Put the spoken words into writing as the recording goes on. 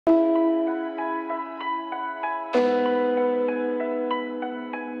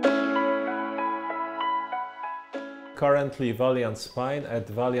Currently, Valiant Spine at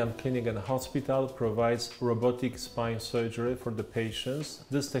Valiant Clinic and Hospital provides robotic spine surgery for the patients.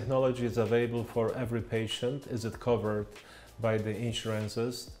 This technology is available for every patient. Is it covered by the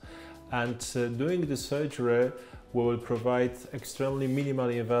insurances? And doing the surgery, we will provide extremely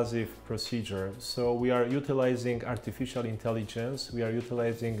minimally invasive procedure. So we are utilizing artificial intelligence, we are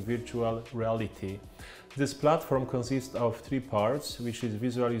utilizing virtual reality. This platform consists of 3 parts, which is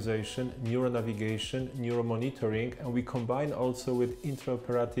visualization, neuronavigation, neuromonitoring, and we combine also with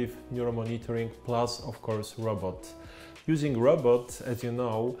intraoperative neuromonitoring plus, of course, robot. Using robot, as you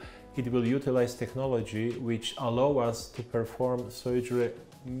know, it will utilize technology which allow us to perform surgery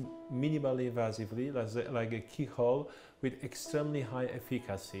minimally invasively, like a keyhole, with extremely high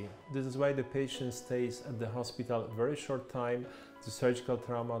efficacy. This is why the patient stays at the hospital a very short time. The surgical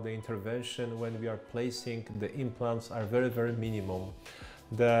trauma, the intervention when we are placing the implants are very minimum.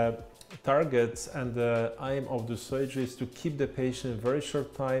 The targets and the aim of the surgery is to keep the patient very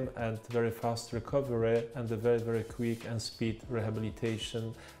short time and very fast recovery, and the very quick and speed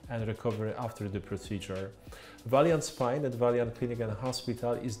rehabilitation and recovery after the procedure. Valiant Spine at Valiant Clinic and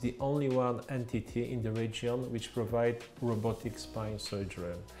Hospital is the only one entity in the region which provides robotic spine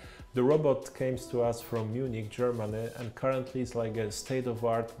surgery. The robot came to us from Munich, Germany, and currently is like a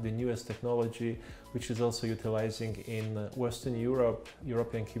state-of-art, the newest technology, which is also utilizing in Western Europe,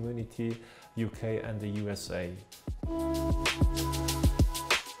 European Community, UK and the USA.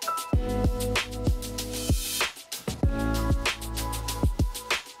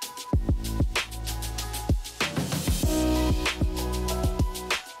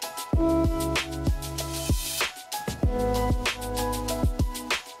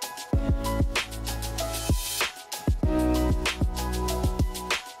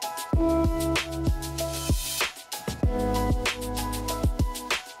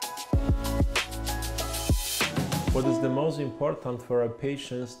 What is the most important for our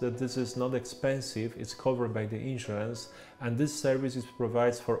patients that this is not expensive, it's covered by the insurance, and this service is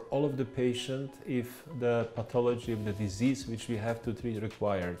provided for all of the patients if the pathology of the disease which we have to treat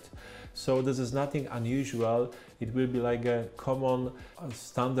required. So this is nothing unusual, it will be like a common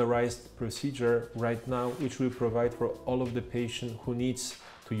standardized procedure right now which we provide for all of the patients who needs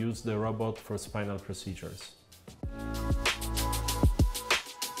to use the robot for spinal procedures.